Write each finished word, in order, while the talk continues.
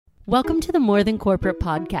Welcome to the More Than Corporate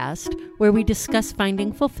podcast, where we discuss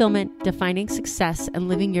finding fulfillment, defining success, and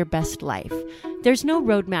living your best life. There's no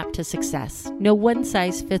roadmap to success, no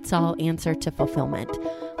one-size-fits-all answer to fulfillment.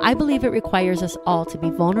 I believe it requires us all to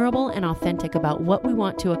be vulnerable and authentic about what we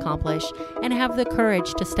want to accomplish and have the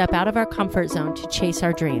courage to step out of our comfort zone to chase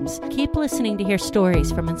our dreams. Keep listening to hear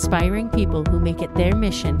stories from inspiring people who make it their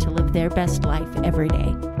mission to live their best life every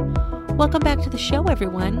day. Welcome back to the show,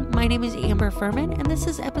 everyone. My name is Amber Furman, and this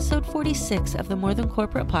is episode 46 of the More Than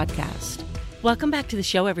Corporate podcast. Welcome back to the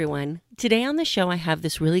show, everyone. Today on the show, I have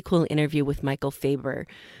this really cool interview with Michael Faber.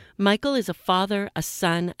 Michael is a father, a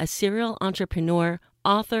son, a serial entrepreneur,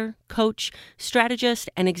 author, coach, strategist,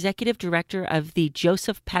 and executive director of the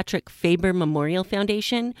Joseph Patrick Faber Memorial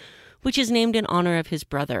Foundation, which is named in honor of his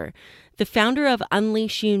brother. The founder of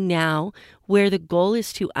Unleash You Now, where the goal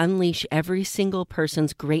is to unleash every single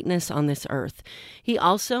person's greatness on this earth. He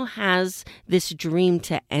also has this dream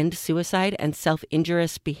to end suicide and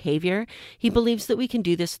self-injurious behavior. He believes that we can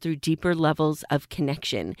do this through deeper levels of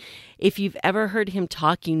connection. If you've ever heard him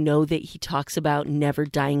talk, you know that he talks about never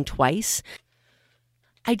dying twice.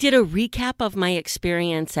 I did a recap of my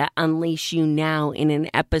experience at Unleash You Now in an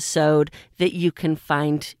episode that you can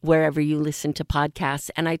find wherever you listen to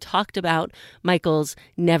podcasts. And I talked about Michael's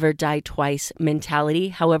never die twice mentality.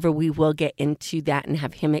 However, we will get into that and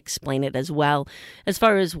have him explain it as well, as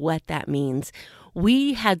far as what that means.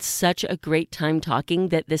 We had such a great time talking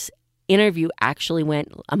that this interview actually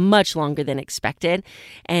went much longer than expected,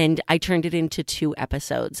 and I turned it into 2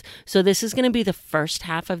 episodes. So this is going to be the first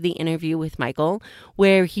half of the interview with Michael,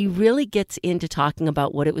 where he really gets into talking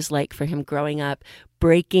about what it was like for him growing up,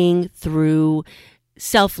 breaking through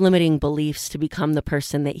self-limiting beliefs to become the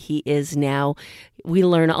person that he is now. We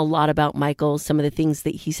learn a lot about Michael, some of the things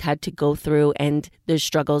that he's had to go through and the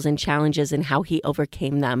struggles and challenges and how he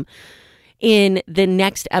overcame them. In the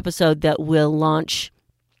next episode that will launch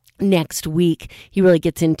next week, he really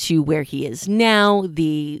gets into where he is now,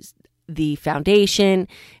 the foundation,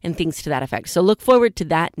 and things to that effect. So look forward to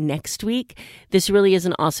that next week. This really is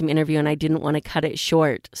an awesome interview, and I didn't want to cut it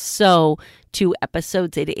short. So 2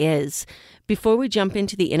 episodes it is. Before we jump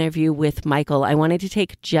into the interview with Michael, I wanted to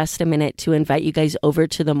take just a minute to invite you guys over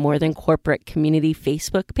to the More Than Corporate Community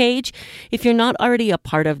Facebook page. If you're not already a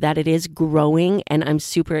part of that, it is growing, and I'm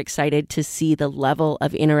super excited to see the level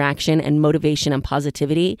of interaction and motivation and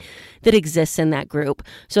positivity that exists in that group.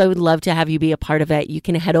 So I would love to have you be a part of it. You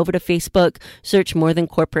can head over to Facebook, search More Than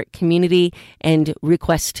Corporate Community, and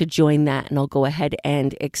request to join that, and I'll go ahead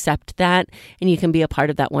and accept that, and you can be a part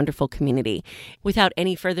of that wonderful community. Without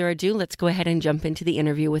any further ado, let's go ahead and jump into the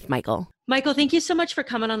interview with Michael. Michael, thank you so much for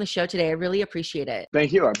coming on the show today. I really appreciate it.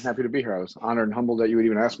 Thank you. I'm happy to be here. I was honored and humbled that you would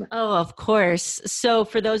even ask me. Oh, of course. So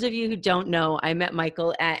for those of you who don't know, I met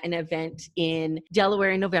Michael at an event in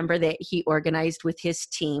Delaware in November that he organized with his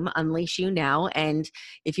team, Unleash You Now. And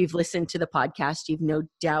if you've listened to the podcast, you've no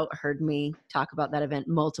doubt heard me talk about that event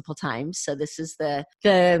multiple times. So this is the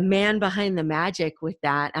man behind the magic with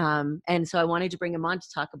that. And so I wanted to bring him on to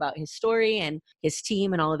talk about his story and his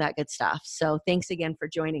team and all of that good stuff. So thanks again for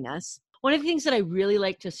joining us. One of the things that I really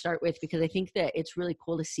like to start with, because I think that it's really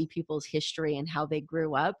cool to see people's history and how they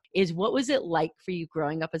grew up, is what was it like for you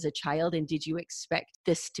growing up as a child, and did you expect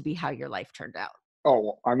this to be how your life turned out?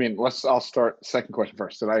 Oh, I mean, I'll start second question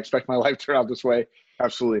first. Did I expect my life to turn out this way?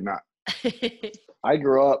 Absolutely not. I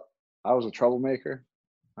grew up, I was a troublemaker.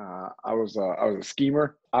 I was a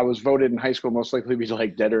schemer. I was voted in high school most likely to be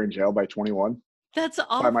like dead or in jail by 21. That's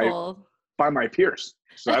awful. By my peers.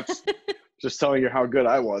 So that's just telling you how good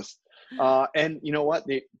I was. And you know what?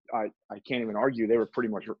 I can't even argue. They were pretty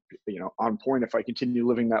much, on point. If I continued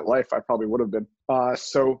living that life, I probably would have been.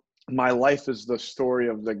 So my life is the story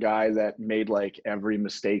of the guy that made like every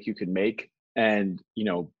mistake you could make. And,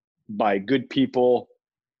 by good people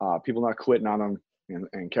not quitting on him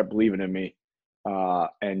and kept believing in me,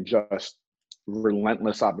 and just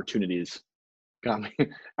relentless opportunities got me.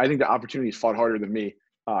 I think the opportunities fought harder than me,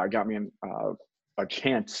 got me a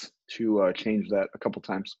chance to change that a couple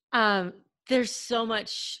times. There's so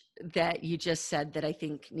much that you just said that I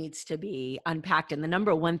think needs to be unpacked. And the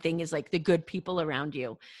number one thing is like the good people around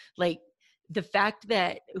you. Like the fact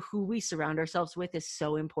that who we surround ourselves with is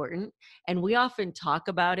so important. And we often talk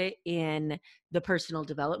about it in the personal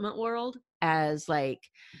development world as like,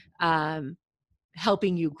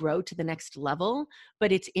 helping you grow to the next level.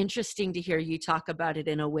 But it's interesting to hear you talk about it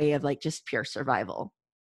in a way of like just pure survival.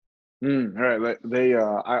 Right.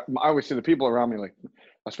 I always say the people around me, like,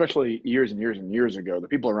 especially years and years and years ago, the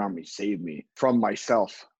people around me saved me from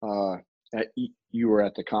myself. You were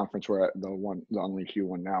at the conference where the Unleash You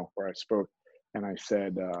one now, where I spoke, and I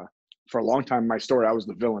said, for a long time, my story, I was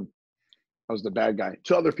the villain. I was the bad guy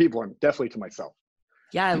to other people and definitely to myself.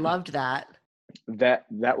 Yeah, I loved that. That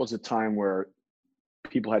was a time where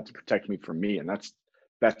people had to protect me from me, and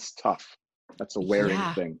that's tough. That's a wearing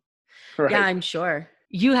Yeah. thing. Right. Yeah, I'm sure.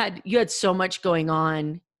 You had so much going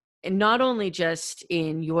on, and not only just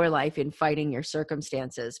in your life in fighting your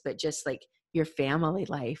circumstances, but just like your family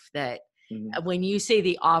life, that Mhm. when you say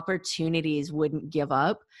the opportunities wouldn't give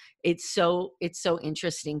up, it's so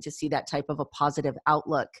interesting to see that type of a positive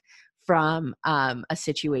outlook from a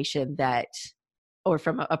situation that, or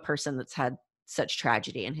from a person that's had such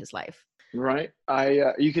tragedy in his life. Right.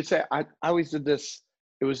 You could say I always did this.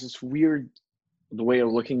 It was this weird the way of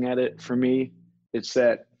looking at it for me. It's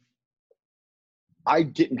that I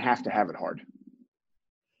didn't have to have it hard.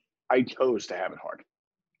 I chose to have it hard.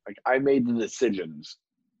 Like I made the decisions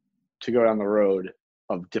to go down the road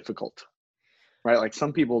of difficult. Right. Like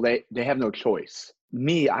some people, they have no choice.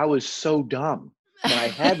 Me, I was so dumb that I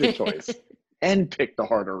had the choice and picked the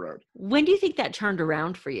harder road. When do you think that turned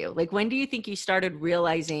around for you? Like, when do you think you started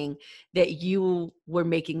realizing that you were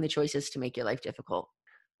making the choices to make your life difficult?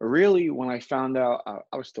 Really, when I found out,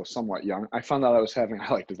 I was still somewhat young. I found out I was having,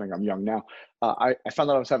 I like to think I'm young now. I found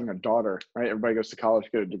out I was having a daughter, right? Everybody goes to college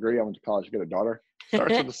to get a degree. I went to college to get a daughter.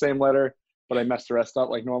 Starts with the same letter, but I messed the rest up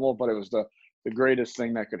like normal. But it was the greatest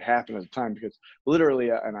thing that could happen at the time because literally,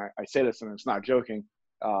 and I say this and it's not joking,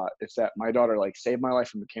 it's that my daughter like saved my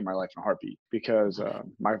life and became my life in a heartbeat because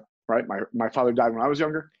my father died when I was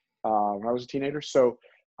younger, when I was a teenager. So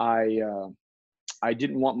I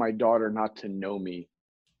didn't want my daughter not to know me.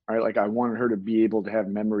 Right, like I wanted her to be able to have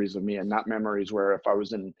memories of me, and not memories where if I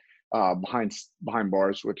was in behind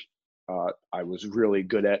bars, which I was really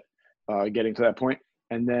good at getting to that point,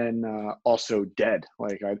 and then also dead.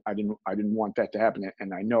 Like I didn't want that to happen,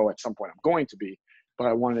 and I know at some point I'm going to be, but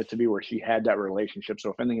I wanted it to be where she had that relationship. So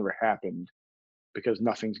if anything ever happened, because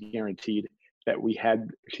nothing's guaranteed, that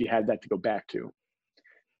she had that to go back to,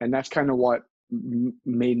 and that's kind of what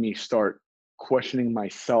made me start questioning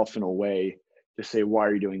myself in a way to say, why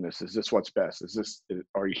are you doing this? Is this what's best?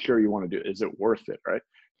 Are you sure you want to do it? Is it worth it? Right.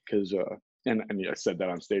 Because, and I said that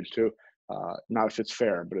on stage too, not if it's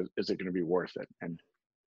fair, but is it going to be worth it? And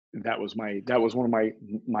that was one of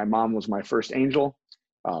my mom was my first angel.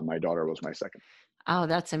 My daughter was my second. Oh,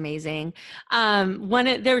 that's amazing.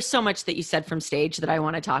 There's so much that you said from stage that I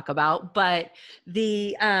want to talk about, but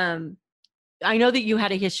I know that you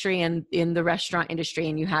had a history in the restaurant industry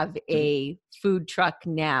and you have a food truck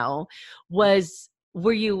now.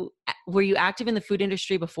 Were you active in the food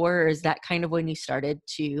industry before, or is that kind of when you started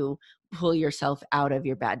to pull yourself out of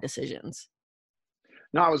your bad decisions?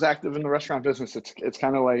 No, I was active in the restaurant business. It's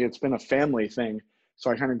kind of like it's been a family thing.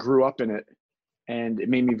 So I kind of grew up in it, and it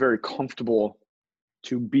made me very comfortable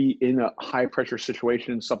to be in a high pressure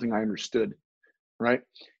situation, something I understood. Right.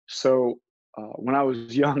 So when I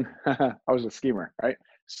was young, I was a schemer, right?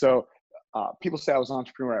 So people say I was an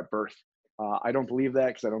entrepreneur at birth. I don't believe that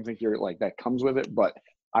because I don't think you're like that comes with it. But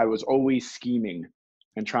I was always scheming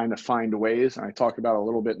and trying to find ways. And I talk about a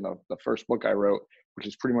little bit in the first book I wrote, which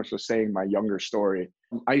is pretty much the same, my younger story.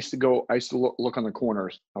 I used to look on the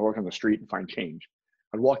corners. I work on the street and find change.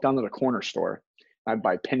 I'd walk down to the corner store. I'd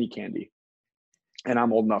buy penny candy. And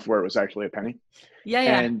I'm old enough where it was actually a penny. Yeah.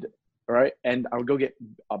 And right. And I would go get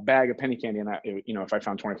a bag of penny candy, and if I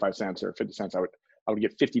found 25 cents or 50 cents, I would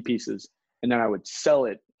get 50 pieces, and then I would sell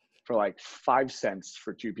it for like 5 cents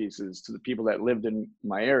for 2 pieces to the people that lived in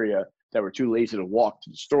my area that were too lazy to walk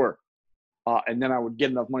to the store. And then I would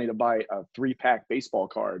get enough money to buy a 3-pack baseball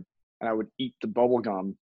card, and I would eat the bubble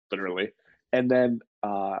gum literally, and then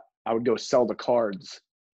I would go sell the cards.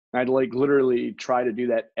 And I'd like literally try to do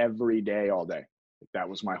that every day, all day. That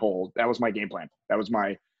was my game plan. That was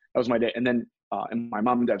my day. And then in my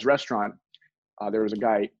mom and dad's restaurant, there was a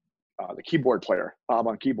guy, the keyboard player, Bob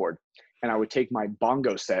on keyboard. And I would take my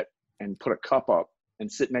bongo set and put a cup up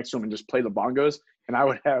and sit next to him and just play the bongos. And I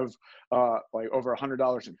would have like over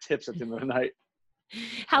 $100 in tips at the end of the night.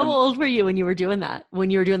 How old were you when you were doing that?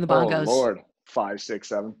 When you were doing the bongos? Oh Lord, 5, 6,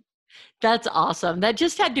 7. That's awesome. That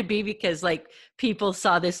just had to be because like people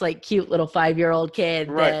saw this like cute little 5-year-old kid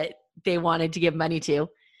that they wanted to give money to.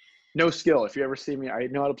 No skill. If you ever see me, I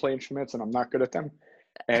know how to play instruments and I'm not good at them.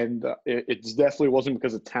 And it definitely wasn't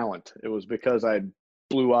because of talent. It was because I had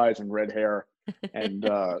blue eyes and red hair. And,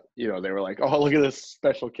 they were like, oh, look at this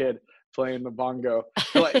special kid playing the bongo.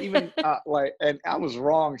 But and I was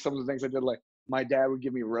wrong. Some of the things I did, like my dad would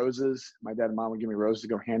give me roses. My dad and mom would give me roses to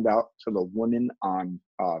go hand out to the woman on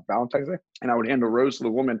Valentine's Day. And I would hand a rose to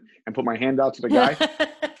the woman and put my hand out to the guy.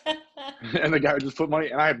 And the guy would just put money,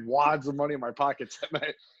 and I had wads of money in my pockets at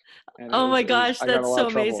night. And Oh my gosh, I got in a that's lot so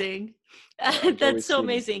of trouble. amazing. Totally That's so scheming.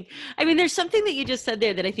 amazing. I mean, there's something that you just said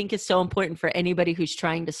there that I think is so important for anybody who's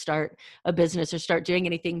trying to start a business or start doing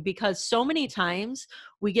anything, because so many times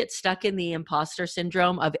we get stuck in the imposter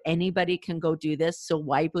syndrome of anybody can go do this, so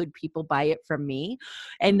why would people buy it from me?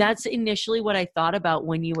 And that's initially what I thought about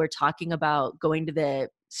when you were talking about going to the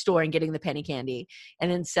store and getting the penny candy and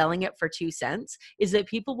then selling it for 2 cents, is that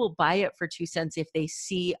people will buy it for 2 cents if they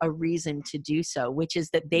see a reason to do so, which is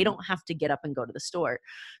that they don't have to get up and go to the store.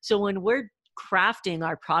 So when we're crafting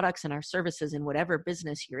our products and our services in whatever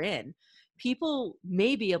business you're in, people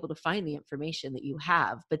may be able to find the information that you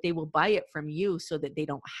have, but they will buy it from you so that they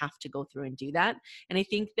don't have to go through and do that. And I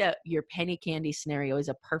think that your penny candy scenario is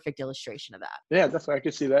a perfect illustration of that. Yeah, definitely. I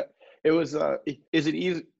could see that. It was, is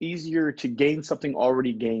it easier to gain something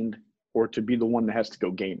already gained, or to be the one that has to go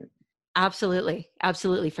gain it? Absolutely.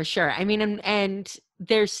 Absolutely. For sure. I mean, and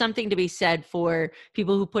there's something to be said for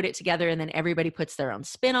people who put it together and then everybody puts their own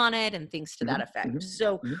spin on it and things to that Mm-hmm, effect.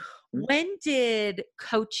 So mm-hmm, mm-hmm. when did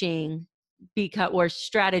coaching or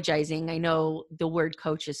strategizing, I know the word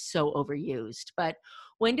coach is so overused, but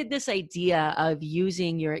when did this idea of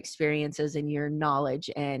using your experiences and your knowledge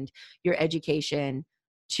and your education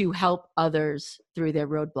to help others through their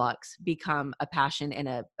roadblocks become a passion and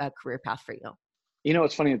a career path for you? You know,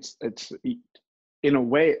 it's funny. It's in a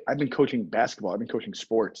way, I've been coaching basketball. I've been coaching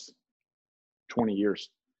sports 20 years.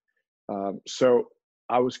 So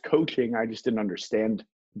I was coaching. I just didn't understand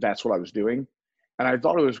that's what I was doing. And I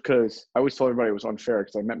thought it was because I always told everybody it was unfair,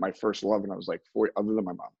 because I met my first love when I was like 4, other than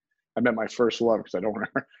my mom. I met my first love because I don't want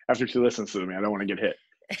to, after she listens to me, I don't want to get hit.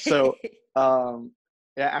 So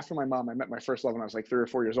yeah, after my mom, I met my first love when I was like 3 or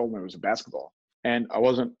 4 years old, and it was basketball. And I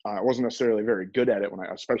wasn't necessarily very good at it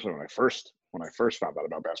especially when I first found out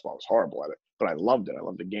about basketball. I was horrible at it, but I loved it. I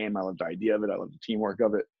loved the game. I loved the idea of it. I loved the teamwork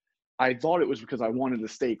of it. I thought it was because I wanted to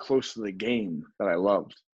stay close to the game that I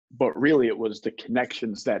loved, but really it was the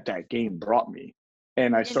connections that game brought me.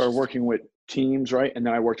 And I started working with teams, right? And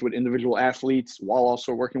then I worked with individual athletes while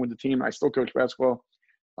also working with the team. I still coach basketball.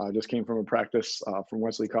 I just came from a practice from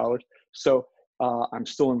Wesley College. So I'm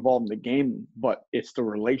still involved in the game, but it's the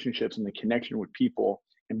relationships and the connection with people,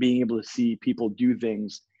 and being able to see people do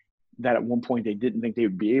things that at one point they didn't think they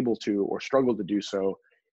would be able to, or struggle to do so.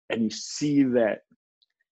 And you see that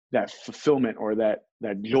fulfillment, or that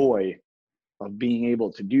joy of being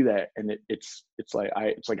able to do that. And it's like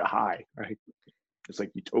a high, right? It's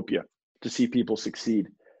like utopia to see people succeed.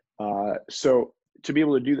 So to be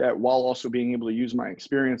able to do that while also being able to use my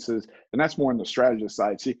experiences, and that's more on the strategist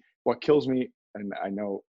side. See, what kills me, and I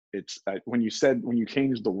know it's when you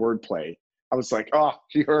changed the wordplay, I was like, oh,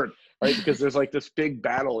 she heard, right? Because there's like this big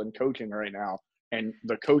battle in coaching right now, and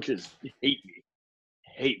the coaches hate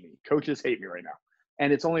me. Coaches hate me right now.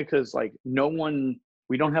 And it's only because like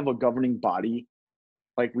we don't have a governing body.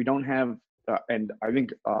 Like we don't have, and I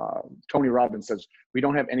think Tony Robbins says, we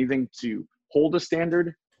don't have anything to hold a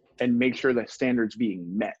standard and make sure that standard's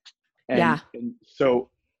being met. And so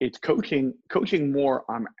it's coaching more.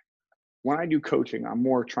 When I do coaching, I'm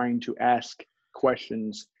more trying to ask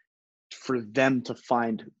questions for them to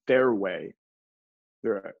find their way.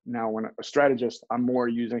 Now, when a strategist, I'm more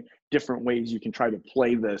using different ways you can try to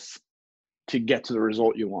play this to get to the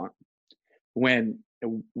result you want. When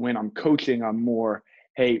I'm coaching, I'm more,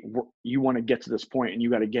 hey, you want to get to this point, and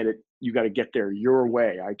you got to get it. You got to get there your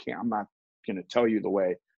way. I'm not going to tell you the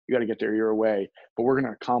way. You got to get there your way, but we're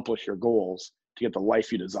going to accomplish your goals to get the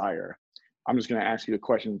life you desire. I'm just going to ask you the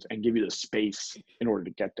questions and give you the space in order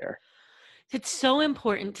to get there. It's so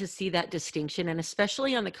important to see that distinction, and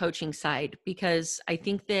especially on the coaching side, because I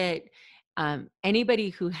think that anybody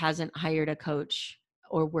who hasn't hired a coach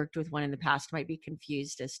or worked with one in the past might be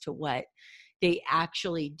confused as to what they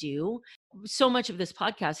actually do. So much of this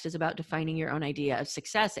podcast is about defining your own idea of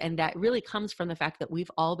success. And that really comes from the fact that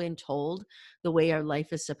we've all been told the way our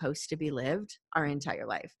life is supposed to be lived our entire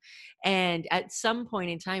life. And at some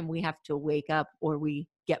point in time, we have to wake up, or we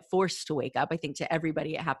get forced to wake up. I think to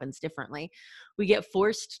everybody, it happens differently. We get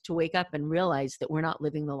forced to wake up and realize that we're not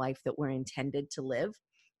living the life that we're intended to live.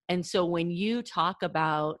 And so when you talk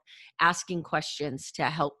about asking questions to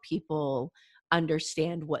help people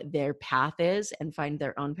understand what their path is and find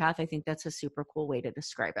their own path, I think that's a super cool way to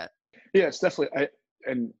describe it. Yeah, it's definitely.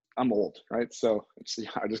 And I'm old, right? So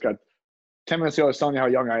I just got 10 minutes ago. I was telling you how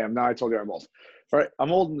young I am. Now I told you I'm old. All right,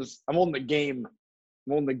 I'm old in the game.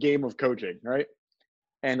 I'm old in the game of coaching, right?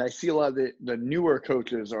 And I see a lot of the newer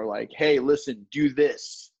coaches are like, "Hey, listen, do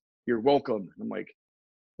this. You're welcome." I'm like,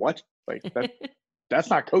 "What? Like that? That's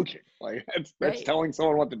not coaching. Like that's Right. telling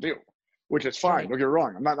someone what to do, which is fine. Right. Don't get me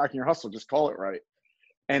wrong. I'm not knocking your hustle. Just call it right.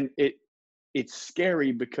 And it's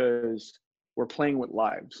scary because we're playing with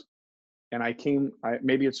lives. And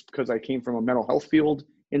maybe it's because I came from a mental health field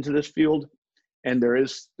into this field, and there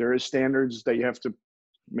is standards that you have to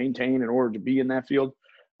maintain in order to be in that field.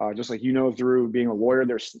 Just like, through being a lawyer,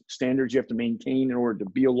 there's standards you have to maintain in order to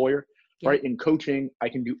be a lawyer. Yeah. Right? In coaching, I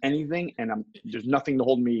can do anything, and there's nothing to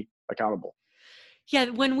hold me accountable. Yeah,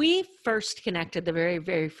 when we first connected, the very,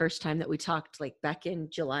 very first time that we talked, like back in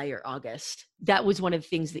July or August, that was one of the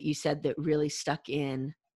things that you said that really stuck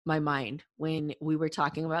in my mind when we were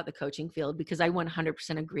talking about the coaching field, because I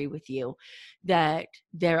 100% agree with you that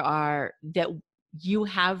that you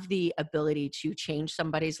have the ability to change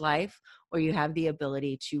somebody's life, or you have the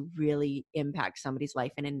ability to really impact somebody's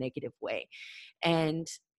life in a negative way. And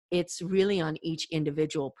it's really on each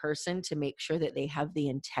individual person to make sure that they have the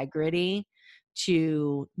integrity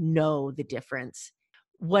to know the difference.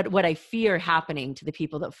 What I fear happening to the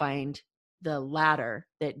people that find the latter,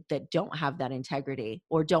 that don't have that integrity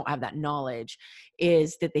or don't have that knowledge,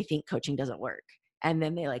 is that they think coaching doesn't work. And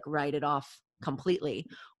then they like write it off completely,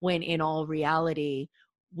 when in all reality,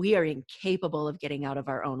 we are incapable of getting out of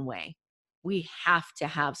our own way. We have to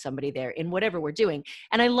have somebody there in whatever we're doing.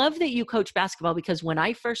 And I love that you coach basketball, because when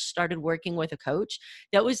I first started working with a coach,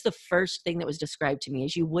 that was the first thing that was described to me,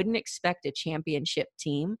 is you wouldn't expect a championship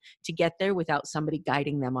team to get there without somebody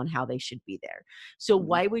guiding them on how they should be there. So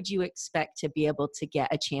why would you expect to be able to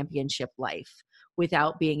get a championship life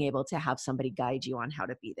without being able to have somebody guide you on how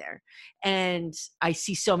to be there? And I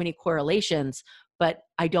see so many correlations, but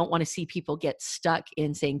I don't want to see people get stuck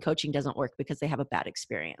in saying coaching doesn't work because they have a bad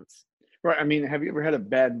experience. Right. I mean, have you ever had a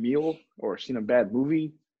bad meal or seen a bad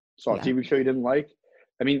movie, saw a TV show you didn't like?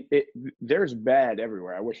 I mean, there's bad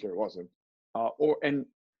everywhere. I wish there wasn't.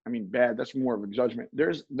 Bad, that's more of a judgment.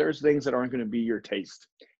 There's things that aren't going to be your taste.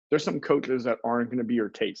 There's some coaches that aren't going to be your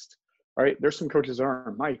taste. All right. There's some coaches that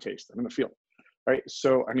aren't my taste. I'm in the field. Right.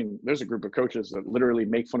 So, there's a group of coaches that literally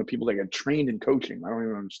make fun of people that get trained in coaching. I don't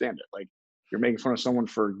even understand it. Like, you're making fun of someone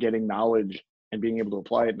for getting knowledge and being able to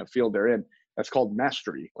apply it in the field they're in. That's called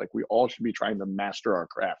mastery. Like, we all should be trying to master our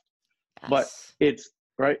craft. Yes. But it's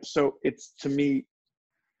right. So it's, to me,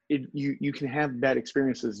 you can have bad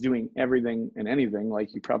experiences doing everything and anything,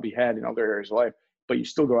 like you probably had in other areas of life, but you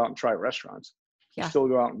still go out and try restaurants. You still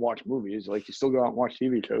go out and watch movies. Like, you still go out and watch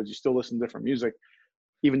TV shows. You still listen to different music,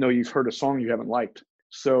 even though you've heard a song you haven't liked.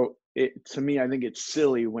 So to me, I think it's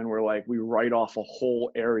silly when we write off a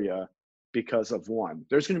whole area because of one.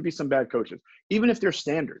 There's going to be some bad coaches, even if there's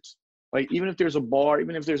standards. Like, even if there's a bar,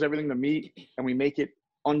 even if there's everything to meet and we make it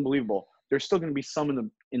unbelievable, there's still going to be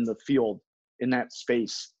some in the field, in that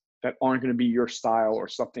space, that aren't going to be your style or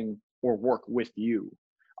something, or work with you.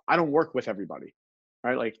 I don't work with everybody,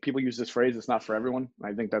 right? Like, people use this phrase, it's not for everyone.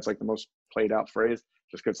 I think that's like the most played out phrase,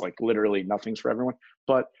 just because like literally nothing's for everyone.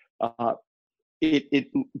 But but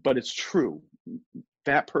it's true.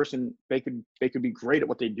 That person, they could be great at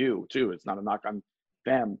what they do too. It's not a knock on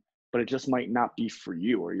them, but it just might not be for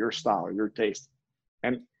you or your style or your taste.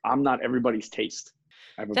 And I'm not everybody's taste.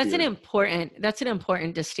 That's an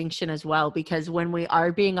important distinction as well, because when we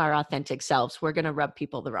are being our authentic selves, we're going to rub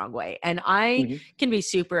people the wrong way. And I can be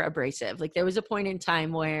super abrasive. Like, there was a point in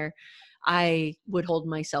time where I would hold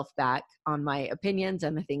myself back on my opinions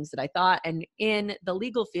and the things that I thought. And in the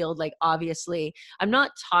legal field, like, obviously, I'm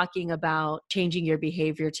not talking about changing your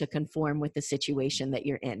behavior to conform with the situation that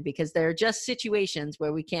you're in, because there are just situations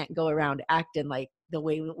where we can't go around acting like the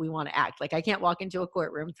way we want to act. Like, I can't walk into a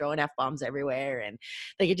courtroom throwing F-bombs everywhere, and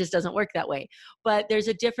like, it just doesn't work that way. But there's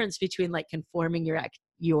a difference between like conforming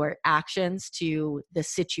your actions to the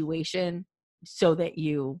situation so that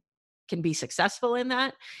you can be successful in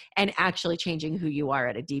that, and actually changing who you are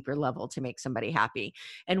at a deeper level to make somebody happy.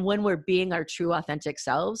 And when we're being our true authentic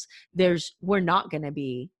selves, we're not going to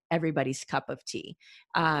be everybody's cup of tea.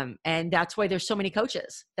 And that's why there's so many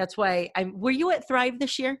coaches. That's why were you at Thrive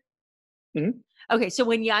this year? Mm-hmm. Okay. So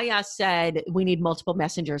when Yaya said we need multiple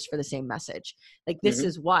messengers for the same message, like, this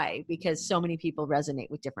is why, because so many people resonate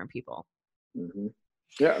with different people. Mm-hmm.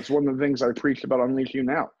 Yeah. It's one of the things I preached about Unleash You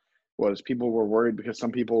Now. Was people were worried because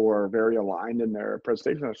some people were very aligned in their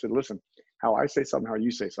presentation. I said, listen, how I say something, how you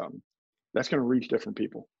say something, that's going to reach different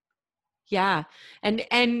people. Yeah. And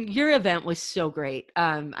your event was so great.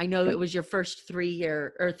 I know it was your first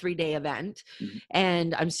 3-day event,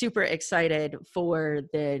 and I'm super excited for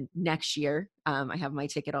the next year. I have my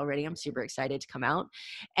ticket already. I'm super excited to come out,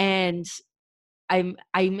 and I'm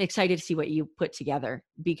excited to see what you put together,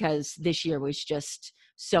 because this year was just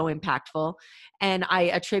so impactful. And I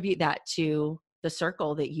attribute that to the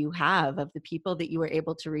circle that you have of the people that you were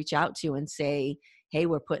able to reach out to and say, hey,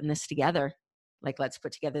 we're putting this together. Like, let's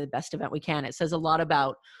put together the best event we can. It says a lot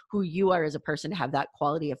about who you are as a person to have that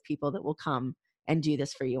quality of people that will come and do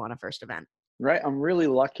this for you on a first event. Right. I'm really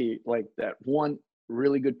lucky, like that. One,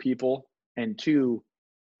 really good people, and two,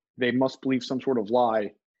 they must believe some sort of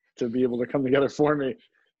lie to be able to come together for me.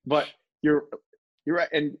 But you're right.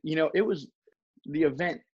 And it was the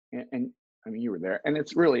event, and I mean, you were there, and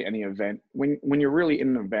it's really any event. When you're really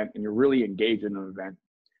in an event and you're really engaged in an event,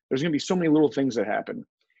 there's going to be so many little things that happen,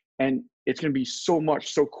 and it's going to be so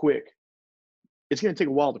much so quick. It's going to take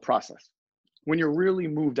a while to process. When you're really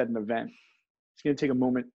moved at an event, it's going to take a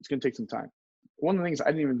moment. It's going to take some time. One of the things I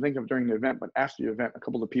didn't even think of during the event, but after the event, a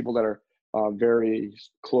couple of the people that are very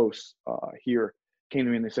close here came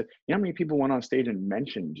to me and they said, "You know how many people went on stage and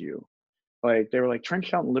mentioned you?" Like, they were like, Trent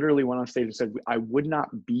Shelton literally went on stage and said, "I would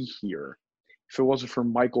not be here if it wasn't for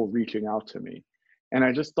Michael reaching out to me." And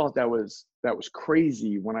I just thought that was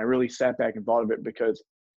crazy when I really sat back and thought of it, because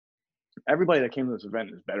everybody that came to this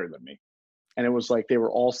event is better than me. And it was like they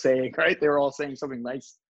were all saying, right? They were all saying something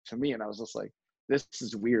nice to me. And I was just like, this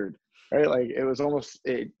is weird, right? Like, it was almost,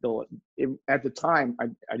 at the time, I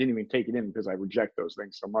didn't even take it in because I reject those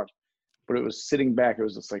things so much. But it was sitting back, it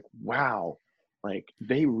was just like, wow, like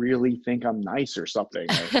they really think I'm nice or something.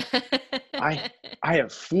 Like, I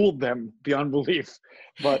have fooled them beyond belief.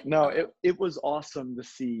 But no, it was awesome to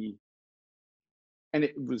see. And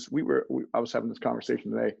it was, I was having this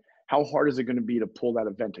conversation today. How hard is it going to be to pull that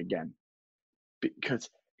event again? Because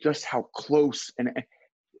just how close, and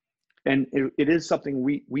it is something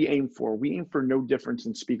we aim for. We aim for no difference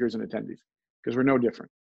in speakers and attendees, because we're no different.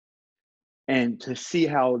 And to see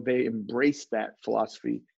how they embraced that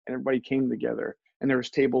philosophy and everybody came together, and there was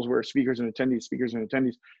tables where speakers and attendees,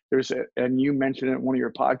 and you mentioned it in one of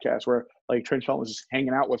your podcasts where like Trent Shelton was just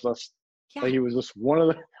hanging out with us. Yeah. Like, he was just one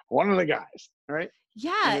of the guys, right?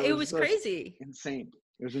 Yeah, it was crazy. Insane.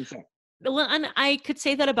 It was insane. Well, and I could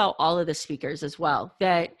say that about all of the speakers as well,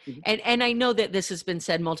 that, and I know that this has been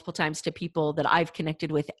said multiple times to people that I've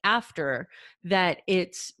connected with after, that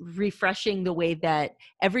it's refreshing the way that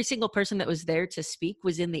every single person that was there to speak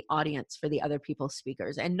was in the audience for the other people's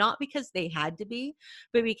speakers, and not because they had to be,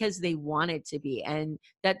 but because they wanted to be. And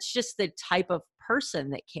that's just the type of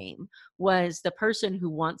person that came, was the person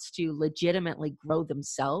who wants to legitimately grow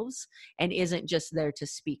themselves and isn't just there to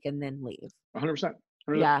speak and then leave. 100%.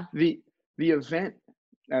 Yeah. The event,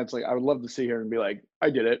 it's like, I would love to sit here and be like, I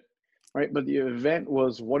did it, right? But the event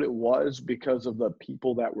was what it was because of the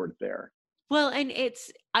people that were there. Well, and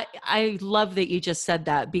I love that you just said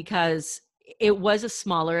that, because it was a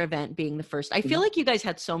smaller event being the first. I feel like you guys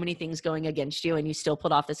had so many things going against you and you still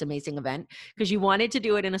pulled off this amazing event because you wanted to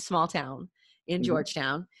do it in a small town in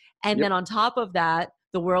Georgetown. And then on top of that,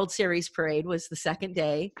 the World Series parade was the second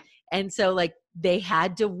day. And so like they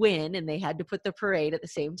had to win and they had to put the parade at the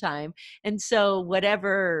same time. And so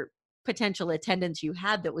whatever potential attendance you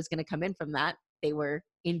had that was going to come in from that, they were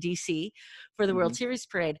in DC for the World Series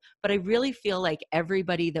parade. But I really feel like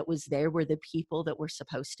everybody that was there were the people that were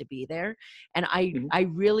supposed to be there. And I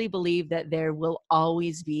really believe that there will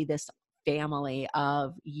always be this family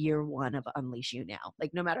of year one of Unleash You Now.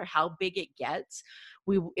 Like, no matter how big it gets,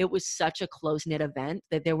 it was such a close-knit event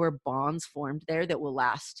that there were bonds formed there that will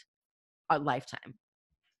last a lifetime.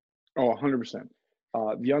 Oh, 100%.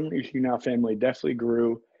 The Unleash You Now family definitely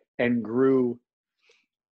grew, and grew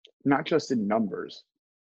not just in numbers,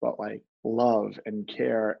 but like love and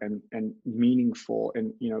care and meaningful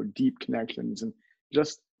and deep connections, and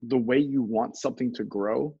just the way you want something to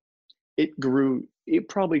grow. It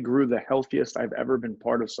probably grew the healthiest I've ever been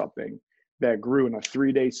part of something that grew in a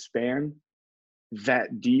 3-day span,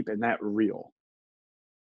 that deep and that real.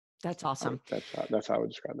 That's awesome. That's how I would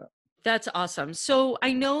describe that. That's awesome. So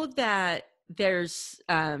I know that there's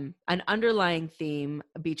an underlying theme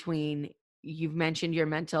between, you've mentioned your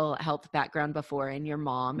mental health background before and your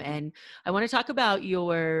mom, and I want to talk about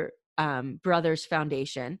your brother's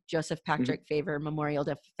foundation, Joseph Patrick Favor Memorial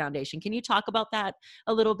Foundation. Can you talk about that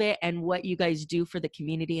a little bit and what you guys do for the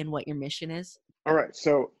community and what your mission is? All right.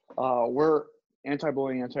 So we're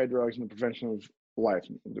anti-bullying, anti-drugs, and the prevention of life.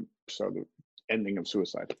 So the ending of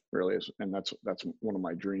suicide really is, and that's one of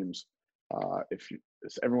my dreams.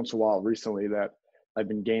 It's every once in a while recently that I've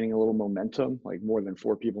been gaining a little momentum, like more than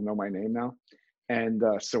 4 people know my name now. And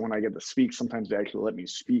so when I get to speak, sometimes they actually let me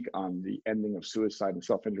speak on the ending of suicide and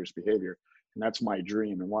self-injurious behavior. And that's my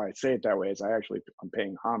dream. And why I say it that way is I'm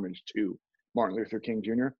paying homage to Martin Luther King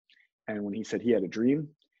Jr. And when he said he had a dream,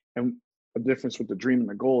 and the difference with the dream and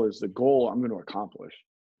the goal is the goal I'm going to accomplish.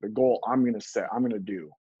 The goal I'm going to set, I'm going to do.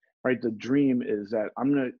 right? The dream is that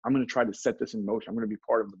I'm gonna try to set this in motion. I'm gonna be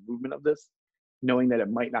part of the movement of this, knowing that it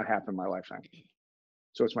might not happen in my lifetime.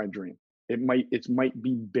 So it's my dream. It might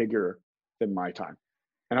be bigger than my time,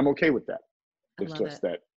 and I'm okay with that. I It's love just it.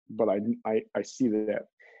 that, but I see that,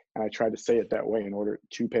 and I try to say it that way in order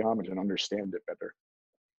to pay homage and understand it better.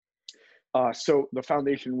 So the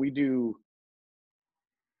foundation, we do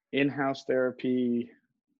in-house therapy,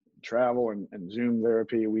 travel and Zoom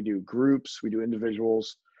therapy. We do groups, we do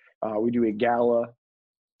individuals, we do a gala,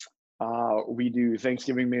 we do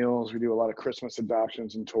Thanksgiving meals, we do a lot of Christmas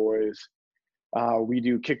adoptions and toys. We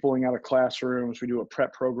do kickbowling out of classrooms. We do a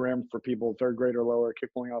prep program for people third grade or lower.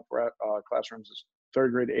 Kickbowling out of classrooms is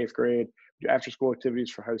third grade to eighth grade. We do after school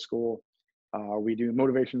activities for high school. We do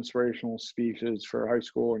motivation, inspirational speeches for high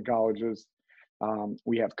school and colleges.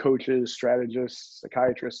 We have coaches, strategists,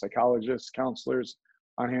 psychiatrists, psychologists, counselors,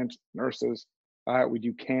 on-hand nurses. We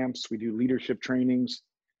do camps. We do leadership trainings.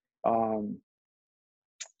 Um,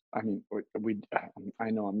 I mean, I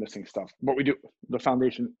know I'm missing stuff, but we do the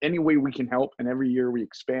foundation any way we can help. And every year we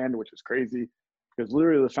expand, which is crazy because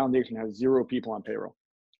literally the foundation has 0 people on payroll.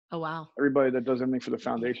 Oh, wow. Everybody that does anything for the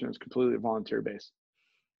foundation is completely volunteer based,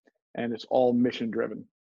 and it's all mission driven.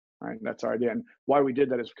 Right. And that's our idea. And why we did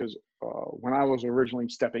that is because when I was originally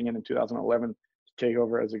stepping in 2011 to take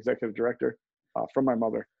over as executive director from my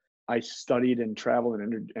mother, I studied and traveled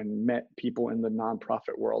and met people in the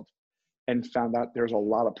nonprofit world and found out there's a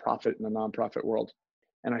lot of profit in the nonprofit world.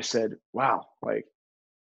 And I said, wow, like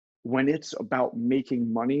when it's about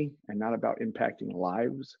making money and not about impacting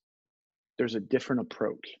lives, there's a different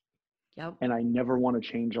approach. Yep. And I never want to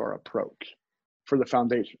change our approach for the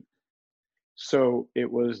foundation. So it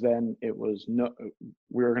was no,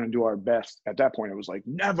 we were going to do our best. At that point, it was like,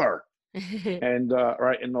 never. And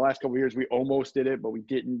right, in the last couple of years, we almost did it, but we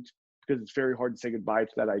didn't because it's very hard to say goodbye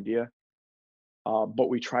to that idea. But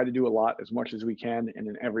we try to do a lot as much as we can, and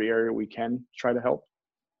in every area we can try to help.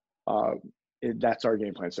 That's our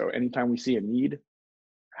game plan. So anytime we see a need,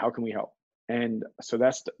 how can we help? And so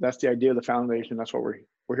that's the idea of the foundation. That's what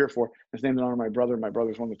we're here for. It's named in honor of my brother. My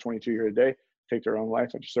brother's one of the 22 here today, take their own life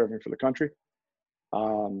after serving for the country.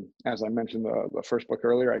 As I mentioned the first book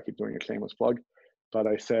earlier, I keep doing a shameless plug, but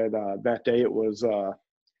I said that day it was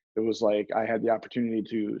like I had the opportunity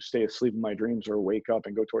to stay asleep in my dreams or wake up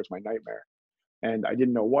and go towards my nightmare. And I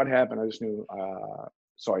didn't know what happened. I just knew.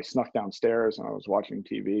 So I snuck downstairs and I was watching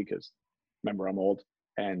TV because, remember, I'm old.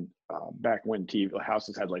 And back when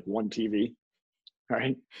houses had like one TV,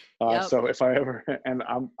 right? Yep. So if I ever, and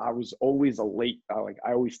I was always I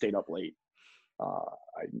always stayed up late.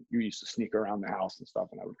 You used to sneak around the house and stuff,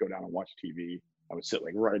 and I would go down and watch TV. I would sit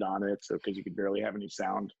like right on it, so because you could barely have any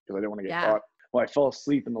sound because I didn't want to get caught. Well, I fell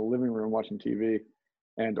asleep in the living room watching TV,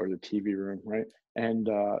 or the TV room, right? And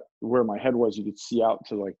where my head was, you could see out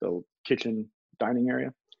to like the kitchen dining area,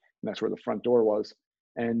 and that's where the front door was.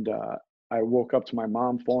 And I woke up to my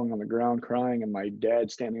mom falling on the ground crying, and my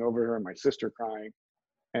dad standing over her, and my sister crying,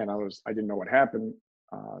 and I didn't know what happened.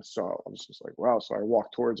 So I was just like, wow. So I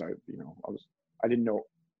walked towards, I didn't know.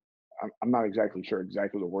 I'm not exactly sure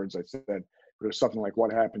exactly the words I said, but it was something like,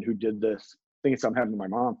 what happened? Who did this? Thinking something happened to my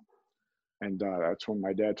mom. And that's when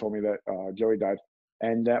my dad told me that Joey died.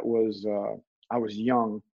 And that was, I was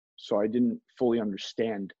young, so I didn't fully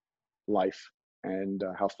understand life and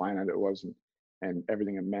how finite it was and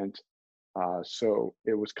everything it meant. So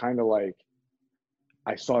it was kind of like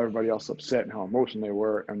I saw everybody else upset and how emotional they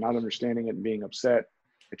were, and not understanding it and being upset.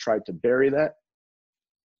 I tried to bury that.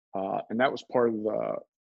 And that was part of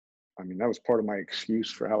that was part of my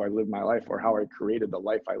excuse for how I lived my life, or how I created the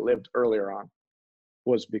life I lived earlier on,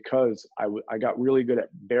 was because I got really good at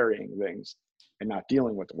burying things and not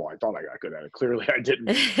dealing with them. Well, I thought I got good at it. Clearly I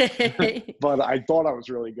didn't, but I thought I was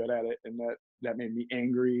really good at it. And that made me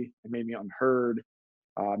angry. It made me unheard.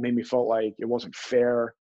 Made me feel like it wasn't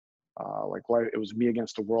fair. Like it was me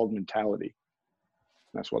against the world mentality.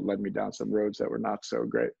 And that's what led me down some roads that were not so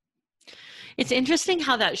great. It's interesting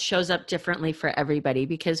how that shows up differently for everybody,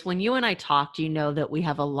 because when you and I talked, you know that we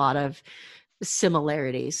have a lot of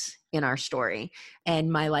similarities in our story,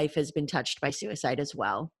 and my life has been touched by suicide as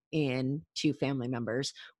well in 2 family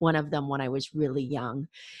members. One of them when I was really young.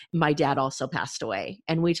 My dad also passed away,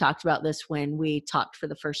 and we talked about this when we talked for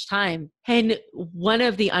the first time. And one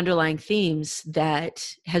of the underlying themes that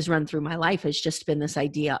has run through my life has just been this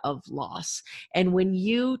idea of loss. And when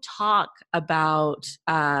you talk about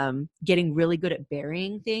getting really good at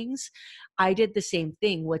burying things, I did the same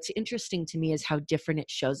thing. What's interesting to me is how different it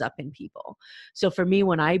shows up in people. So for me,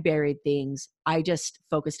 when I buried things, I just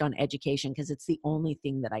focused on education because it's the only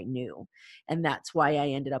thing that I knew. And that's why I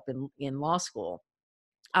ended up in law school.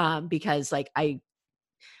 Because like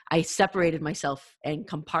I separated myself and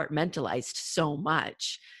compartmentalized so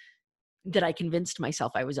much that I convinced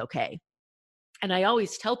myself I was okay. And I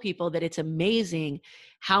always tell people that it's amazing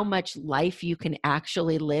how much life you can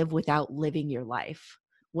actually live without living your life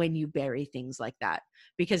when you bury things like that.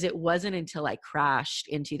 Because it wasn't until I crashed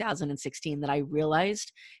in 2016 that I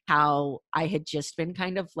realized how I had just been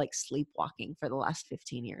kind of like sleepwalking for the last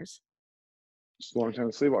 15 years. It's a long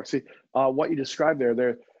time to sleepwalk. See, what you described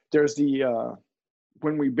there's the,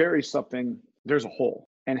 when we bury something, there's a hole.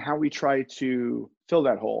 And how we try to fill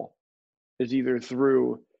that hole is either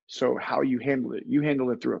through, so how you handle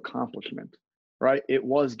it through accomplishment, right? It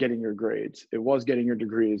was getting your grades. It was getting your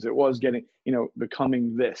degrees. It was getting,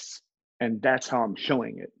 becoming this. And that's how I'm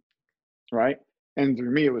showing it, right? And for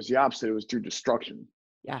me, it was the opposite. It was through destruction.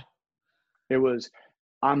 Yeah. It was,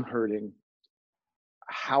 I'm hurting.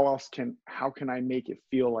 How can I make it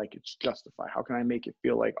feel like it's justified? How can I make it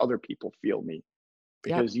feel like other people feel me?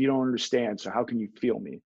 Because you don't understand. So how can you feel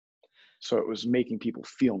me? So it was making people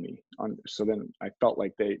feel me. So then I felt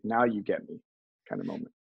like now you get me kind of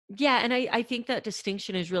moment. Yeah. And I think that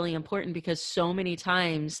distinction is really important because so many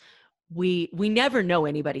times we never know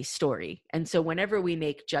anybody's story. And so whenever we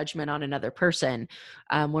make judgment on another person,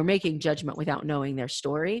 we're making judgment without knowing their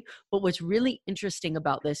story. But what's really interesting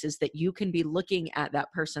about this is that you can be looking at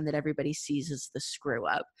that person that everybody sees as the screw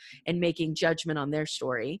up and making judgment on their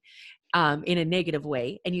story in a negative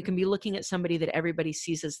way. And you can be looking at somebody that everybody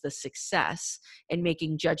sees as the success and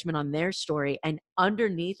making judgment on their story. And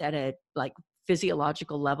underneath at a like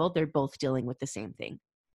physiological level, they're both dealing with the same thing.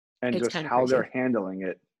 And it's just kind of how crazy. they're handling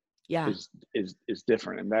it is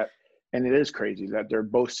different. And it is crazy that they're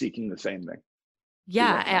both seeking the same thing.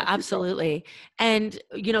 Yeah, absolutely. And,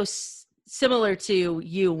 similar to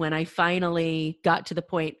you, when I finally got to the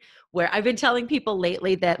point where I've been telling people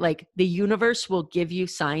lately that like the universe will give you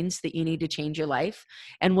signs that you need to change your life.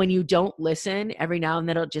 And when you don't listen, every now and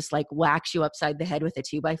then it'll just like whacks you upside the head with a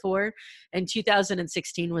 2x4. And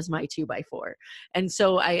 2016 was my 2x4. And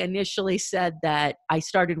so I initially said that I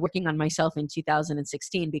started working on myself in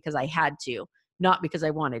 2016 because I had to, not because I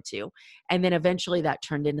wanted to. And then eventually that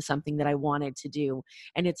turned into something that I wanted to do.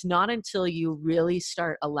 And it's not until you really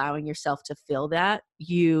start allowing yourself to feel that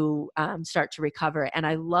you start to recover. And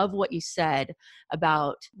I love what you said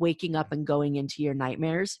about waking up and going into your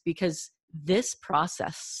nightmares, because this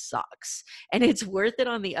process sucks and it's worth it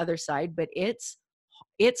on the other side, but it's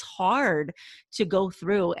hard to go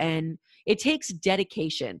through, and it takes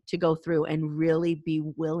dedication to go through and really be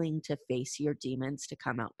willing to face your demons to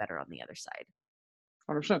come out better on the other side.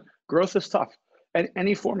 100%. Growth is tough, and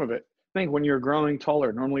any form of it. I think when you're growing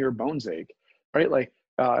taller, normally your bones ache, right? Like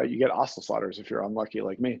you get osteoslaughters if you're unlucky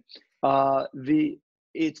like me.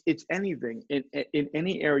 It's anything in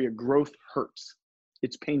any area. Growth hurts.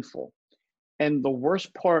 It's painful, and the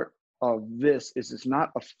worst part of this is it's not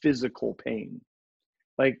a physical pain.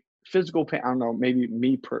 Like physical pain, I don't know. Maybe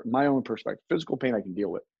my own perspective. Physical pain I can deal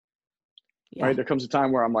with. Yeah. Right? There comes a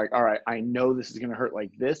time where I'm like, all right, I know this is going to hurt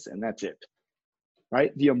like this, and that's it.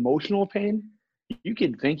 Right? The emotional pain, you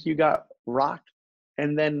can think you got rocked,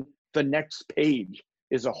 and then the next page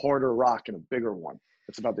is a harder rock and a bigger one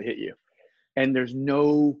that's about to hit you. And there's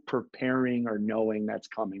no preparing or knowing that's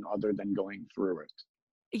coming other than going through it.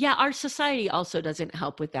 Yeah, our society also doesn't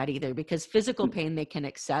help with that either, because physical pain they can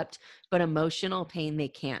accept, but emotional pain they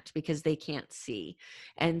can't, because they can't see.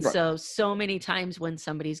 And right. So many times when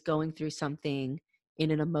somebody's going through something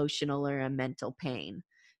in an emotional or a mental pain,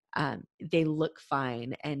 they look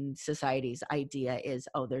fine, and society's idea is,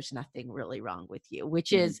 oh, there's nothing really wrong with you,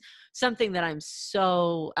 which is something that I'm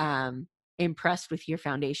so impressed with your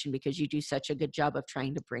foundation, because you do such a good job of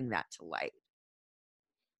trying to bring that to light.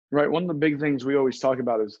 Right. One of the big things we always talk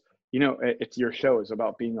about is, it's your show is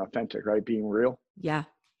about being authentic, right? Being real. Yeah.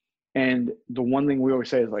 And the one thing we always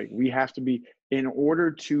say is like, we have to be, in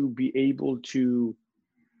order to be able to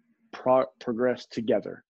progress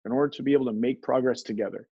together, in order to be able to make progress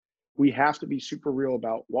together, we have to be super real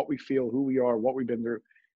about what we feel, who we are, what we've been through,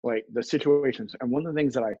 like the situations. And one of the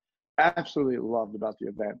things that I absolutely loved about the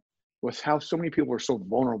event was how so many people were so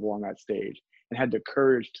vulnerable on that stage and had the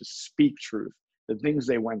courage to speak truth, the things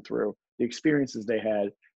they went through, the experiences they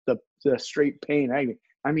had, the straight pain.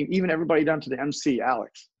 I mean, even everybody down to the MC,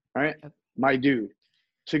 Alex, right? My dude,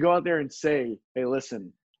 to go out there and say, hey,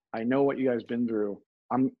 listen, I know what you guys been through.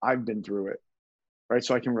 I've been through it, right?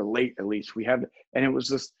 So I can relate at least. And it was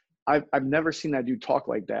just, I've never seen that dude talk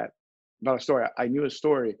like that about a story. I knew a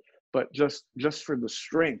story, but just for the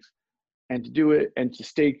strength and to do it and to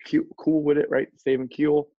stay cool with it, right? Stay even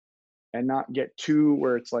cool and not get too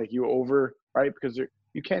where it's like you over, right? Because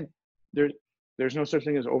there's no such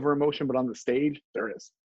thing as over emotion, but on the stage there is,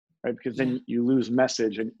 right? Because then you lose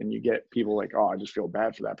message and you get people like, oh, I just feel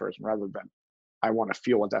bad for that person, rather than I want to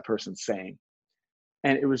feel what that person's saying.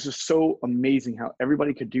 And it was just so amazing how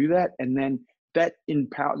everybody could do that. And then that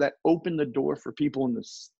opened the door for people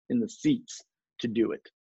in the seats to do it.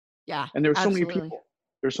 Yeah. And there were so absolutely. many people.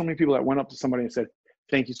 There's so many people that went up to somebody and said,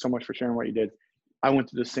 thank you so much for sharing what you did. I went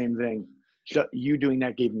through the same thing. You doing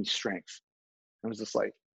that gave me strength. I was just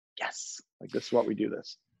like, yes, like this is what we do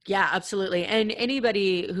this. Yeah, absolutely. And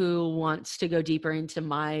anybody who wants to go deeper into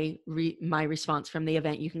my response from the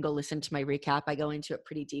event, you can go listen to my recap. I go into it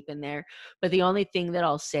pretty deep in there. But the only thing that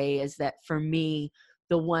I'll say is that for me,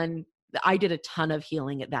 I did a ton of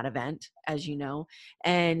healing at that event, as you know,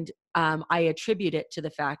 and I attribute it to the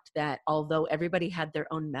fact that although everybody had their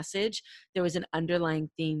own message, there was an underlying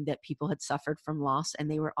theme that people had suffered from loss, and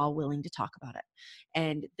they were all willing to talk about it.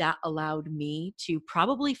 And that allowed me to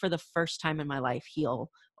probably for the first time in my life heal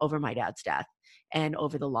over my dad's death and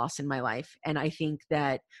over the loss in my life. And I think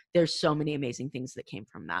that there's so many amazing things that came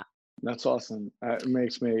from that. That's awesome. It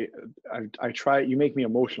makes me, you make me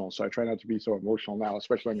emotional. So I try not to be so emotional now,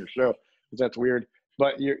 especially on your show, because that's weird.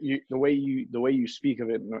 But the way you speak of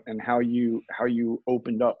it and how you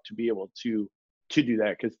opened up to be able to do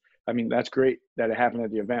that. Cause I mean, that's great that it happened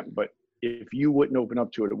at the event, but if you wouldn't open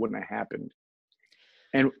up to it, it wouldn't have happened.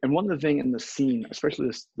 And one of the things in the scene, especially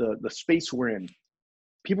the space we're in,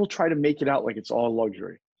 people try to make it out like it's all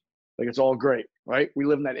luxury, like it's all great, right? We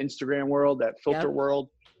live in that Instagram world, that filter world,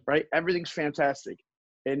 right? Everything's fantastic.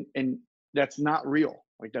 And that's not real.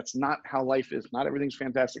 Like that's not how life is. Not everything's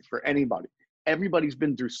fantastic for anybody. Everybody's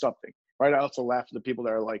been through something, right? I also laugh at the people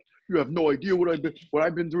that are like, you have no idea what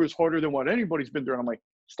I've been through is harder than what anybody's been through. And I'm like,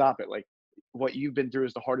 stop it. Like what you've been through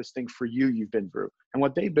is the hardest thing for you've been through. And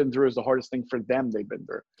what they've been through is the hardest thing for them they've been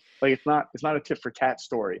through. Like it's not a tit for tat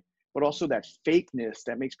story, but also that fakeness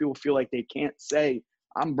that makes people feel like they can't say,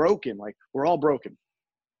 I'm broken. Like we're all broken.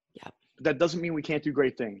 Yeah. That doesn't mean we can't do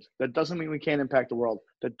great things. That doesn't mean we can't impact the world.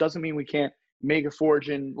 That doesn't mean we can't make a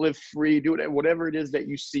fortune, live free, do whatever it is that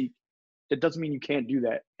you seek. It doesn't mean you can't do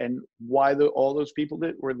that. And why all those people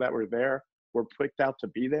that were there were picked out to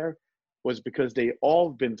be there was because they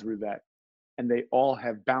all been through that, and they all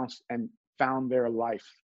have bounced and found their life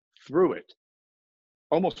through it,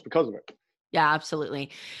 almost because of it. Yeah, absolutely.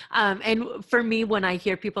 And for me, when I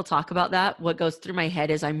hear people talk about that, what goes through my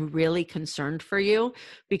head is I'm really concerned for you,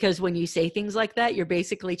 because when you say things like that, you're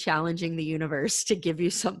basically challenging the universe to give you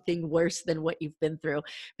something worse than what you've been through.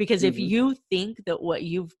 Because if you think that what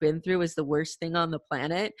you've been through is the worst thing on the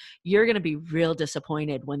planet, you're going to be real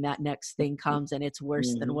disappointed when that next thing comes and it's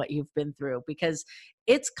worse than what you've been through, because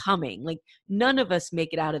it's coming. Like none of us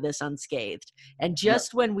make it out of this unscathed. And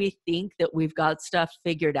just when we think that we've got stuff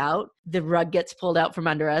figured out, the rug gets pulled out from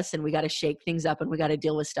under us and we got to shake things up and we got to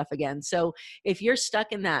deal with stuff again. So if you're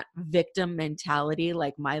stuck in that victim mentality,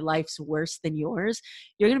 like my life's worse than yours,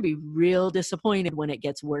 you're going to be real disappointed when it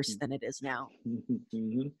gets worse than it is now.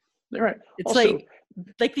 They're right. It's also,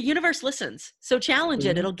 like the universe listens. So challenge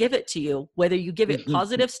it. It'll give it to you. Whether you give it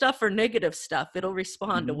positive stuff or negative stuff, it'll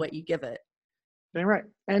respond to what you give it. They're right.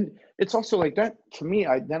 And it's also like that to me.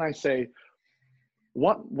 I say,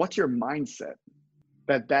 what's your mindset?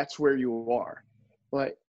 That's where you are.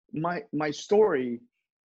 Like my story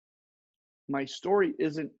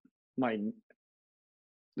isn't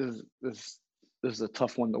this is a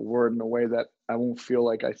tough one to word in a way that I won't feel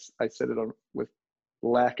like I said it with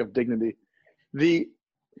lack of dignity.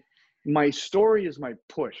 My story is my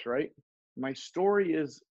push, right? My story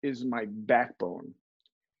is my backbone.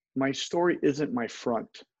 My story isn't my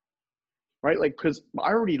front, right? Like, because I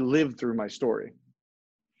already lived through my story.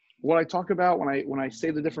 What I talk about when I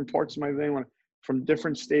say the different parts of my thing, from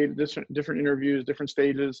different stages, different interviews, different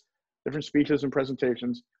stages, different speeches and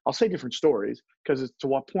presentations, I'll say different stories because it's to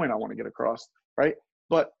what point I want to get across, right?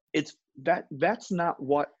 But it's that's not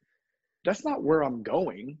where I'm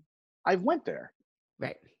going. I went there,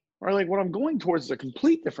 right? Or like what I'm going towards is a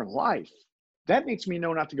complete different life. That makes me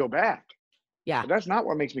know not to go back. Yeah. But that's not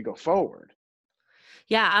what makes me go forward.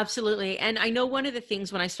 Yeah, absolutely. And I know one of the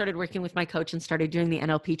things when I started working with my coach and started doing the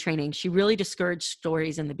NLP training, she really discouraged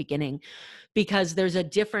stories in the beginning, because there's a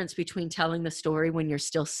difference between telling the story when you're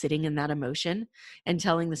still sitting in that emotion and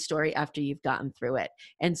telling the story after you've gotten through it.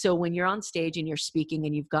 And so when you're on stage and you're speaking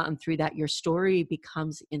and you've gotten through that, your story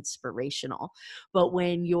becomes inspirational. But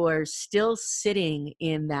when you're still sitting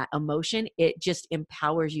in that emotion, it just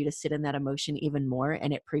empowers you to sit in that emotion even more,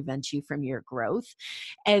 and it prevents you from your growth.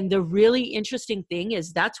 And the really interesting thing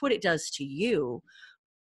is that's what it does to you.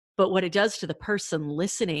 But what it does to the person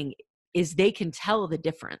listening, is they can tell the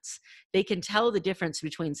difference. They can tell the difference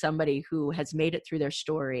between somebody who has made it through their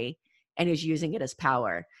story and is using it as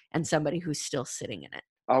power and somebody who's still sitting in it.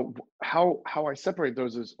 How I separate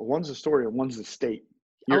those is one's a story and one's a state.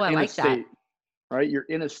 Oh, You're I in a like that. state, right? You're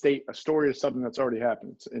in a state. A story is something that's already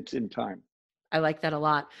happened. It's in time. I like that a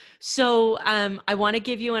lot. So I want to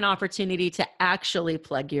give you an opportunity to actually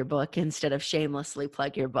plug your book instead of shamelessly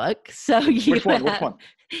plug your book. So you Which one?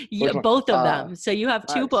 both of them. So you have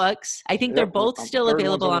two Nice. books. I think they're both still Third one's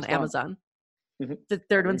available on almost done. Amazon. Mhm. The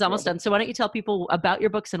third one's almost Incredible. done. So why don't you tell people about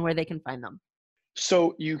your books and where they can find them?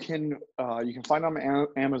 So you can find them on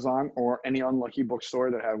Amazon or any unlucky bookstore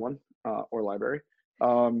that had one or library.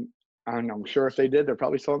 And I'm sure if they did, they're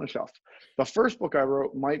probably still on the shelf. The first book I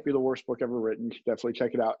wrote might be the worst book ever written. You should definitely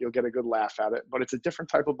check it out. You'll get a good laugh at it, but it's a different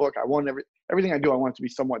type of book. I want everything I do, I want it to be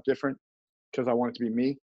somewhat different because I want it to be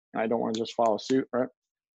me. I don't want to just follow suit, right?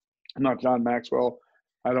 I'm not John Maxwell.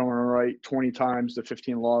 I don't want to write 20 times the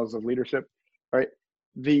 15 laws of leadership, right?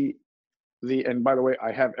 And by the way,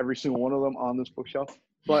 I have every single one of them on this bookshelf,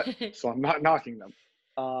 but so I'm not knocking them.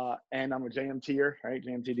 And I'm a JMTer, right?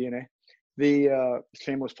 JMT DNA. The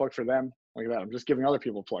shameless plug for them. Look at that. I'm just giving other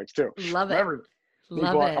people plugs too. Love it. Remember,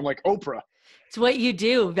 Love it. I'm like Oprah. It's what you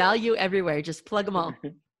do. Value everywhere. Just plug them all.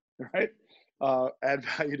 Right? Add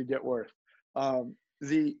value to get worth. So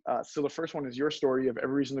the first one is your story of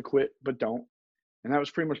every reason to quit, but don't. And that was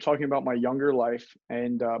pretty much talking about my younger life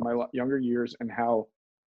and my younger years and how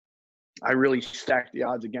I really stacked the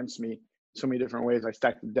odds against me so many different ways. I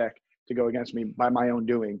stacked the deck to go against me by my own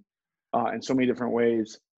doing in so many different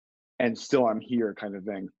ways. And still I'm here kind of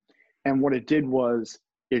thing. And what it did was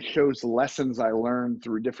it shows lessons I learned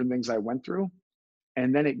through different things I went through.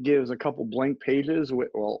 And then it gives a couple blank pages with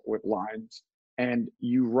lines. And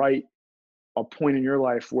you write a point in your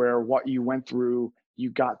life where what you went through, you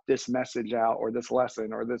got this message out or this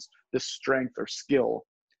lesson or this strength or skill.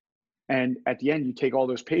 And at the end, you take all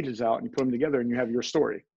those pages out and you put them together and you have your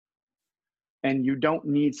story. And you don't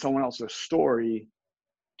need someone else's story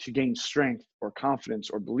to gain strength or confidence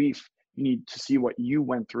or belief. You need to see what you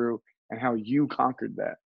went through and how you conquered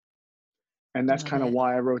that. And that's kind of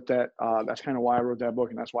why I wrote that. That's kind of why I wrote that book.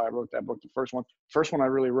 And that's why I wrote that book. The first one I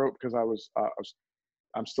really wrote because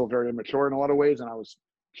I'm still very immature in a lot of ways. And I was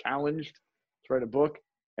challenged to write a book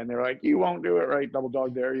and they're like, you won't do it, right? Double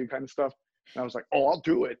dog dare you kind of stuff. And I was like, oh, I'll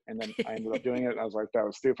do it. And then I ended up doing it. And I was like, that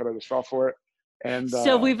was stupid. I just fell for it. And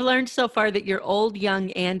so we've learned so far that you're old,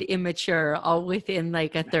 young, and immature all within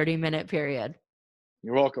like a 30-minute period.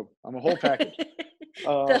 You're welcome. I'm a whole package.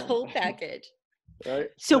 The whole package. Right.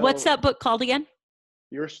 So what's that book called again?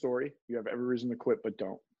 Your Story. You have every reason to quit, but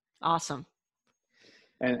don't. Awesome.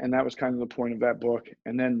 And that was kind of the point of that book.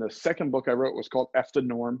 And then the second book I wrote was called F the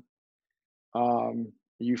Norm.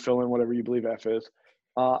 You fill in whatever you believe F is.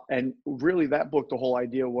 And really that book, the whole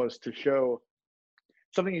idea was to show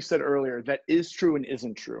something you said earlier that is true and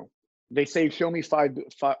isn't true. They say, show me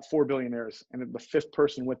four billionaires, and the fifth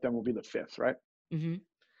person with them will be the fifth, right? Mm-hmm.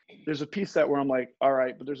 There's a piece of that where I'm like, all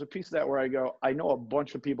right, but there's a piece of that where I go, I know a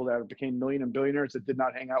bunch of people that became million and billionaires that did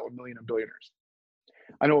not hang out with million and billionaires.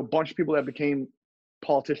 I know a bunch of people that became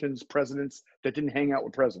politicians, presidents that didn't hang out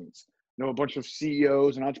with presidents. I know a bunch of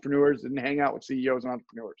CEOs and entrepreneurs that didn't hang out with CEOs and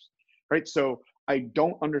entrepreneurs, right? So I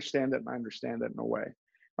don't understand that, and I understand that in a way.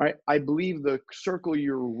 Right? I believe the circle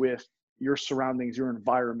you're with, your surroundings, your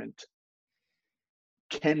environment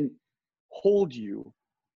can hold you,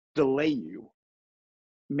 delay you,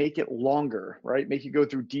 make it longer, right? Make you go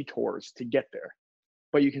through detours to get there,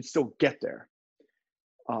 but you can still get there.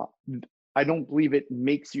 I don't believe it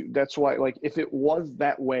makes you, that's why, like, if it was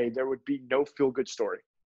that way, there would be no feel-good story.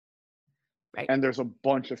 Right. And there's a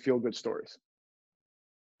bunch of feel-good stories.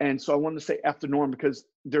 And so I wanted to say F the norm because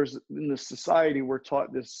there's in the society we're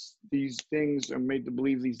taught these things are made to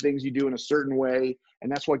believe these things you do in a certain way,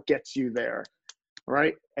 and that's what gets you there,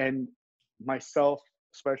 right? And myself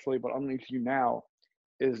especially, but underneath you now,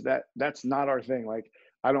 is that that's not our thing. Like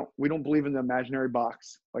we don't believe in the imaginary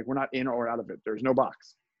box. Like we're not in or out of it. There's no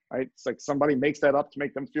box, right? It's like somebody makes that up to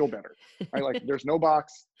make them feel better, right? Like there's no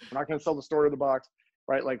box. We're not going to sell the story of the box.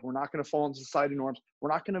 Right? Like we're not going to fall into society norms. We're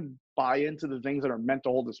not going to buy into the things that are meant to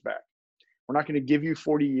hold us back. We're not going to give you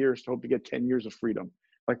 40 years to hope to get 10 years of freedom.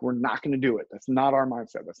 Like we're not going to do it. That's not our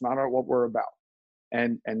mindset. That's not what we're about.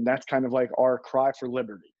 And that's kind of like our cry for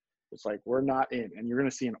liberty. It's like, we're not in, and you're going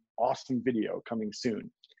to see an awesome video coming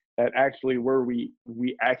soon that actually where we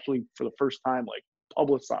actually for the first time, like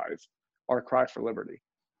publicize our cry for liberty.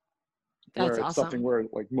 That's where it's awesome. something where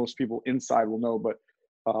like most people inside will know, but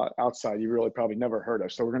outside you really probably never heard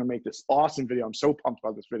of. So we're going to make this awesome video. I'm so pumped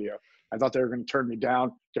about this video. I thought they were going to turn me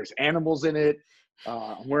down. There's animals in it.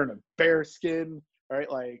 I'm wearing a bear skin, right?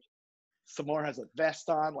 Like Samar has a vest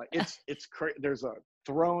on. Like it's crazy. There's a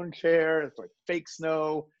throne chair. It's like fake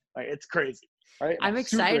snow. Like it's crazy, right? I'm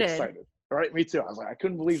super excited. All right, me too. I was like, I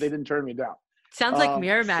couldn't believe they didn't turn me down. Sounds like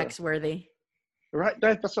Miramax worthy. Right.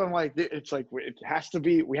 That's what I'm like. It's like, it has to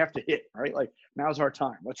be, we have to hit, right? Like now's our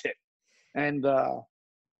time. Let's hit. And,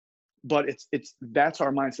 but that's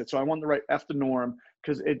our mindset. So I wanted to write F the norm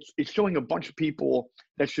because it's showing a bunch of people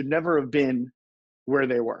that should never have been where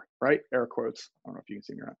they were, right? Air quotes. I don't know if you can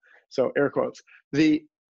see me around. So air quotes. The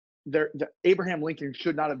Abraham Lincoln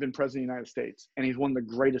should not have been president of the United States. And he's one of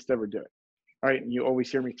the greatest to ever do it. Right. And you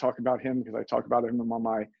always hear me talk about him because I talk about him on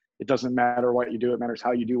my, it doesn't matter what you do. It matters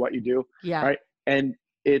how you do what you do. Yeah. Right. And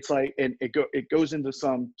it's like, and it goes into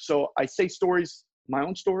some, so I say stories, my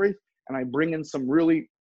own story, and I bring in some really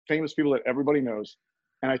famous people that everybody knows.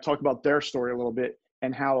 And I talk about their story a little bit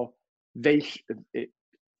and how they,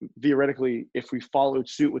 theoretically, if we followed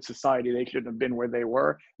suit with society, they shouldn't have been where they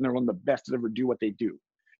were. And they're one of the best to ever do what they do.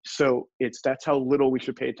 So that's how little we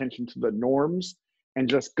should pay attention to the norms and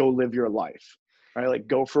just go live your life, right? Like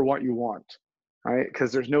go for what you want, right?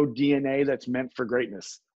 Because there's no DNA that's meant for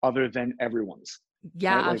greatness other than everyone's.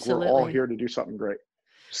 Yeah, right? Like absolutely. we're all here to do something great.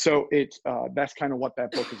 So that's kind of what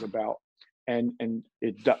that book is about. And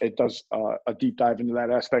it does a deep dive into that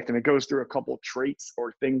aspect. And it goes through a couple traits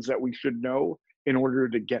or things that we should know in order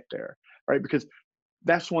to get there, right? Because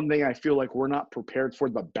that's one thing I feel like we're not prepared for,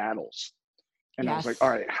 the battles. And I was like, all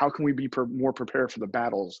right, how can we be more prepared for the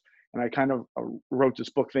battles? And I kind of wrote this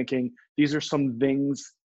book thinking, these are some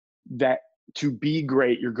things that to be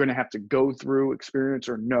great, you're going to have to go through, experience,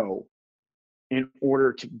 or know in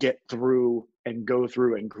order to get through and go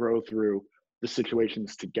through and grow through the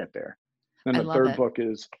situations to get there. And the third book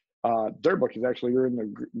is actually, you're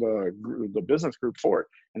in the business group for it,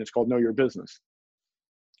 and it's called Know Your Business.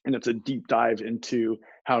 And it's a deep dive into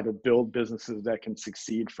how to build businesses that can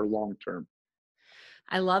succeed for long term.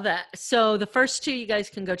 I love it. So the first two you guys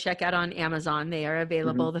can go check out on Amazon. They are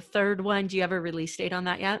available. Mm-hmm. The third one, do you have a release date on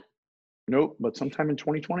that yet? Nope, but sometime in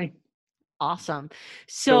 2020. Awesome.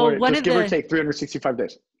 So give or take 365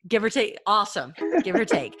 days. Give or take. Awesome. Give or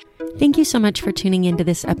take. Thank you so much for tuning into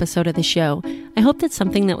this episode of the show. I hope that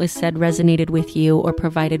something that was said resonated with you or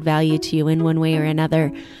provided value to you in one way or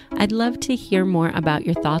another. I'd love to hear more about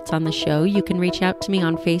your thoughts on the show. You can reach out to me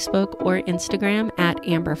on Facebook or Instagram at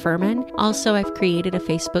Amber Furman. Also, I've created a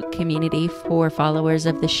Facebook community for followers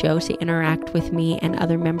of the show to interact with me and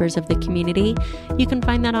other members of the community. You can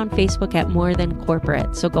find that on Facebook at More Than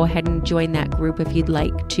Corporate. So go ahead and join that group if you'd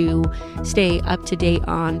like to stay up to date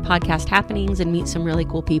on podcast happenings and meet some really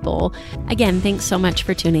cool people. Again, thanks so much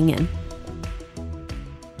for tuning in.